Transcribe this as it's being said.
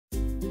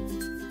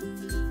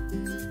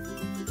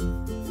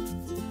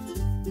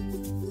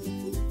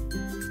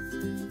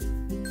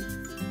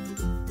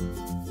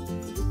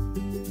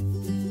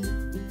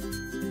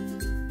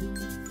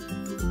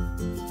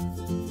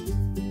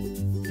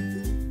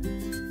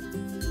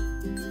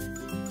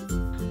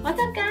What's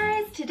up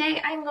guys?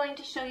 Today I'm going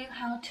to show you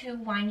how to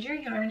wind your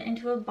yarn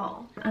into a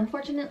ball.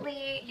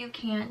 Unfortunately, you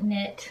can't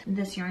knit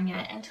this yarn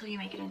yet until you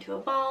make it into a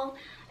ball.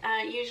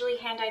 Usually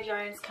hand-dyed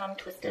yarns come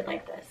twisted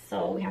like this,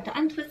 so we have to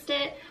untwist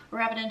it,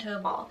 wrap it into a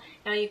ball.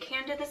 Now you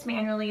can do this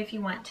manually if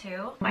you want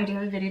to. I do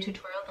have a video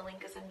tutorial, the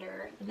link is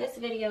under this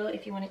video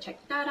if you want to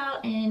check that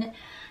out and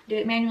do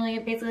it manually.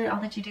 Basically all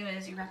that you do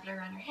is you wrap it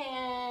around your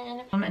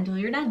hand until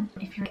you're done.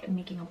 If you're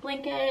making a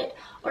blanket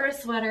or a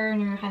sweater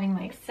and you're having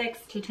like 6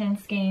 to 10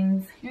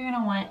 skeins, you're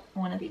gonna want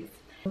one of these.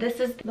 This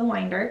is the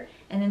winder,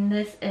 and then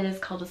this is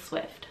called a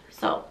swift.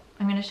 So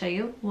I'm gonna show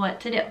you what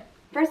to do.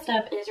 First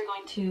step is you're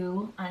going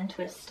to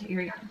untwist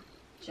your yarn,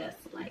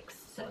 just like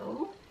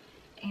so.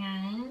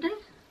 And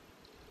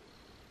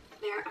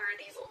there are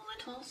these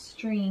little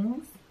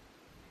strings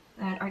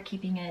that are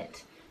keeping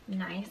it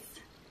nice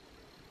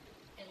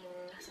and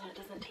so it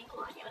doesn't tangle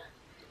on you.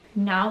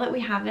 Now that we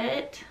have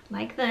it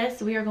like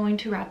this, we are going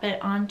to wrap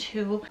it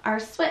onto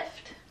our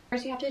swift.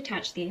 First you have to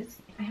attach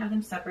these. I have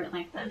them separate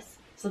like this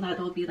so that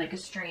it'll be like a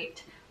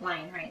straight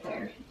line right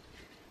there.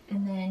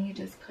 And then you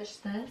just push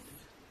this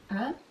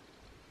up.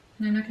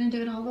 And I'm not going to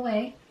do it all the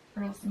way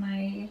or else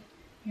my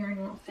yarn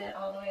won't fit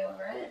all the way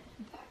over it.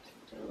 In fact,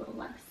 I'll do a little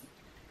less.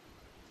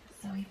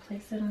 So you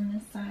place it on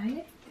this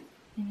side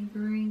and you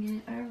bring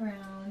it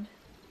around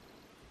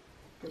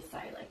this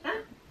side like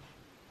that.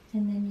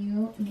 And then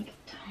you make it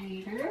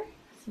tighter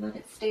so that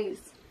it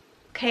stays.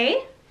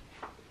 Okay?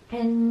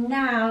 And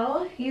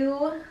now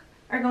you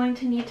are going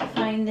to need to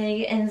find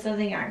the ends of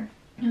the yarn.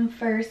 Now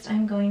first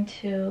I'm going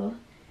to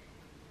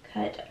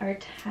cut our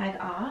tag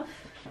off.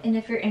 And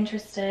if you're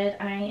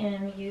interested, I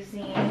am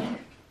using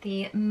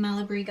the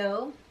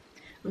Malabrigo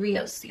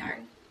Rios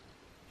yarn.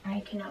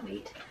 I cannot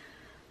wait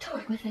to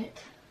work with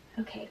it.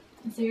 Okay,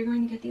 so you're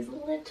going to get these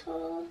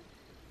little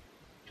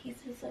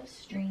pieces of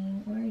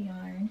string or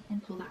yarn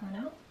and pull that one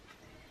out.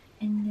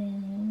 And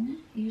then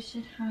you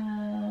should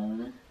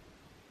have,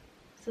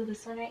 so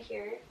this one right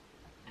here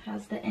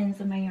has the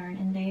ends of my yarn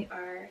and they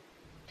are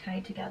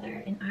tied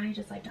together, and I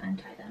just like to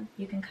untie them.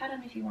 You can cut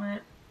them if you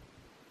want,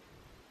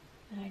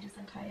 but I just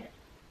untie it.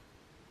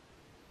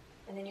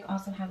 And then you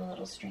also have a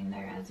little string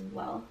there as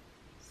well.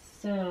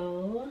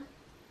 So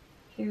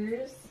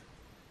here's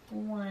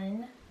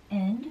one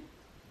end,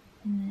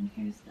 and then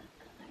here's the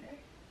other.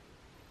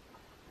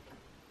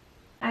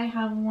 I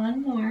have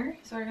one more,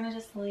 so we're gonna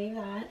just leave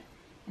that.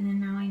 And then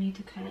now I need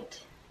to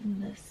cut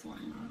this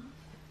one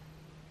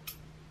off.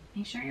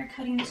 Make sure you're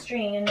cutting the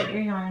string and not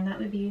your yarn. That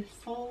would be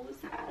so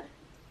sad.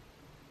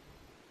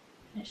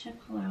 And it should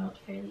pull out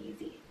fairly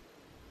easy.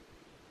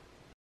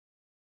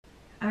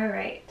 All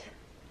right.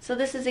 So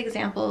this is an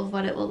example of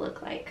what it will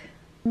look like.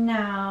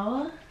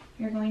 Now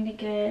you're going to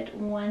get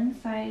one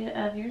side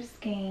of your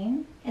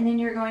skein and then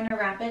you're going to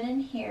wrap it in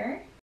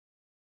here.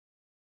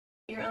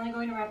 You're only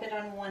going to wrap it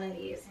on one of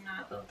these,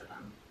 not both of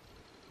them.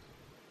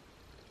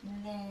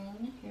 And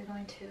then you're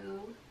going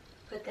to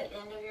put the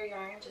end of your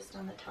yarn just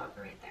on the top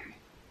right there.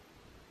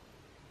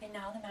 And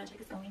now the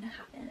magic is going to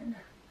happen.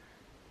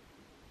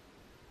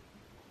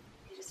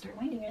 You just start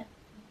winding it.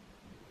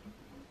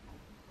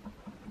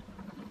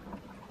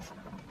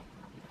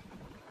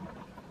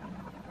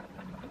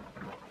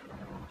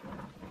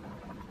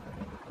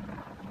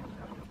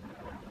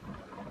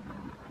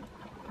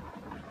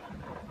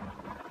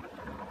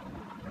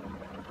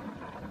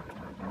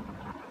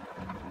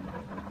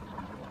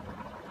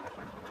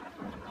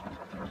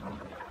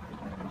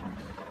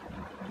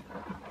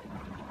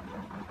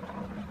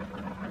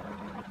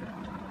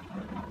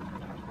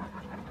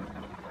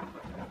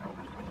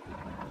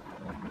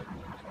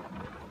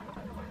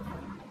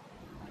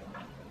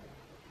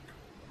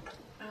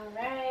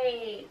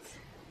 Alright,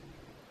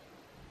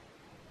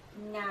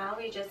 now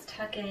we just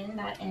tuck in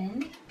that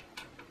end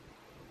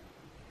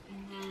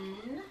and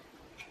then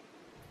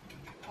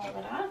pull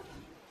it off,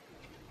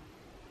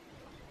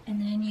 and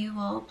then you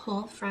will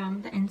pull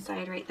from the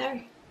inside right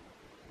there,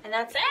 and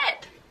that's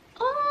it.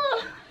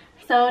 Oh!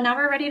 So now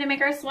we're ready to make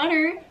our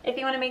sweater. If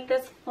you want to make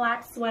this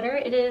flat sweater,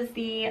 it is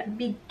the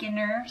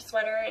beginner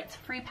sweater. It's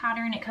free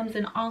pattern. It comes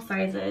in all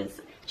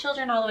sizes,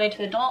 children all the way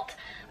to adult.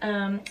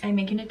 I'm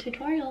making a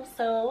tutorial,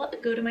 so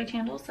go to my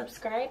channel,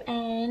 subscribe,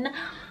 and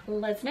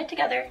let's knit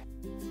together.